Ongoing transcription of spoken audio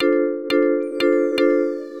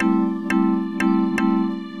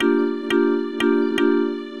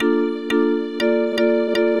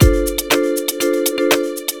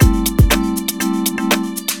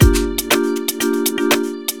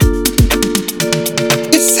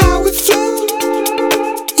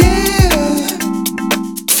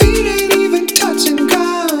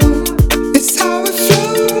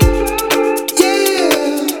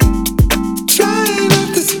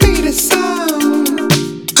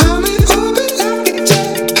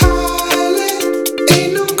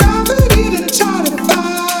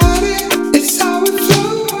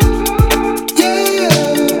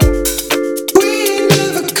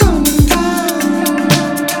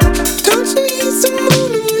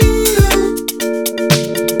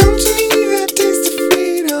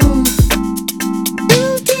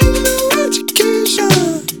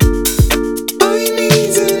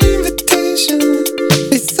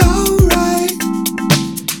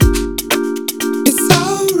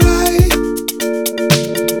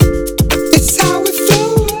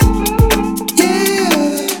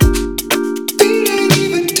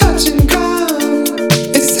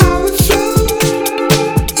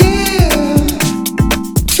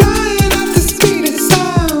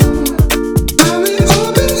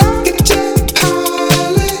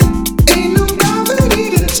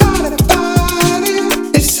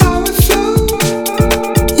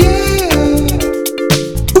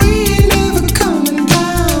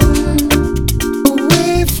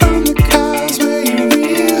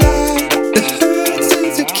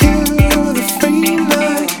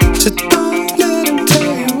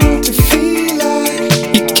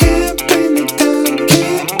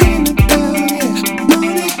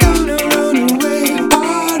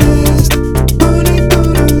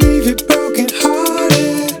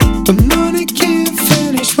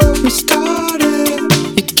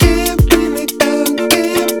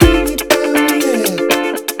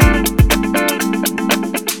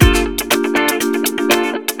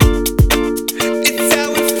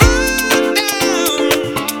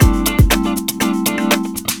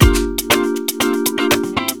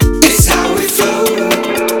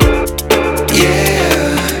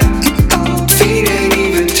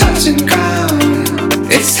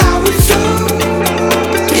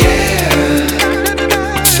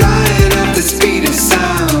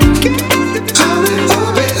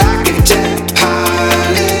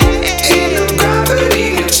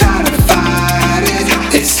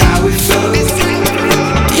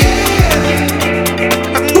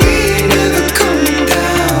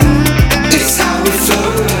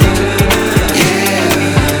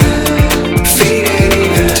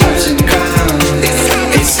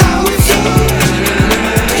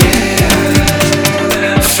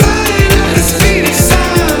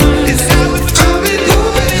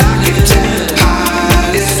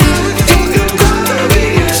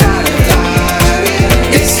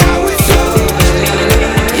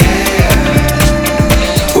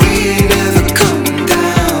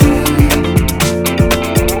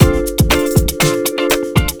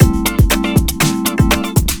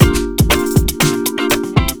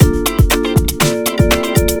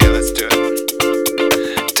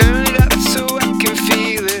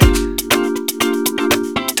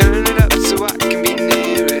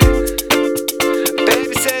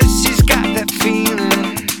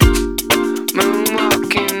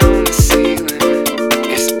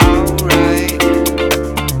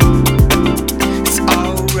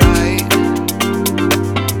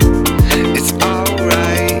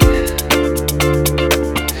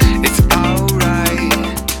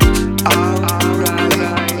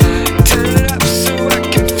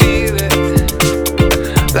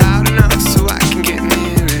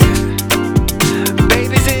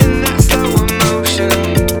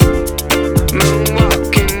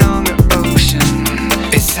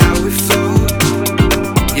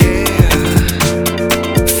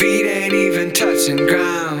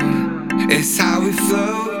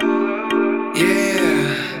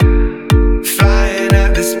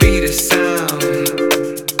speed of sound.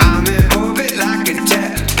 I'm in orbit like a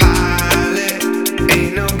jet pilot.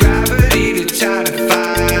 Ain't no gravity to try to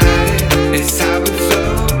fight it. It's how we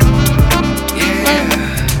flow,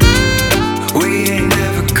 yeah. We ain't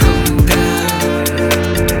never coming down.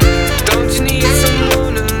 Don't you need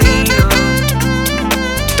someone to lean on?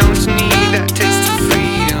 Don't you need that taste of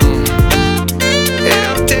freedom? It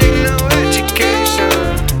don't take no education.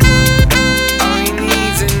 All you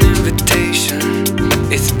need's an invitation.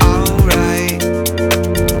 It's alright.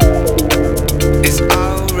 It's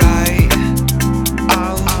alright.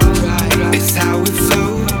 Alright. It's how we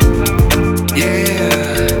flow,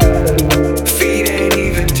 yeah. Feet ain't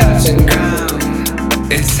even touching ground.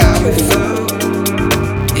 It's how we flow,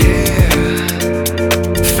 yeah.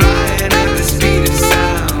 Flying at the speed of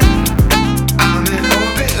sound. I'm in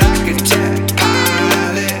orbit like a jet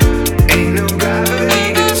pilot. Ain't no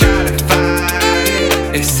gravity to try to fight it.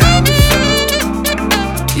 It's how we flow,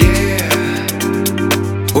 yeah.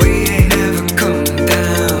 We ain't never coming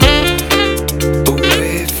down.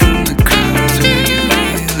 Away from the crowds where you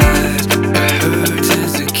realize the hurt's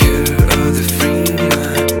insecure of the free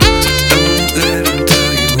mind. Don't let 'em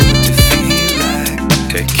tell you what to feel like.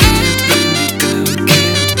 They can't bring you down,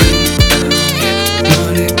 can't bring you down. Yeah,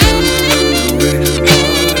 money gonna run away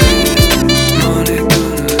hardest. Money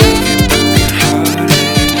gonna leave you broken hearted.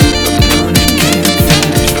 But money can't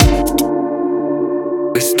finish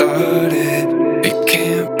what we started.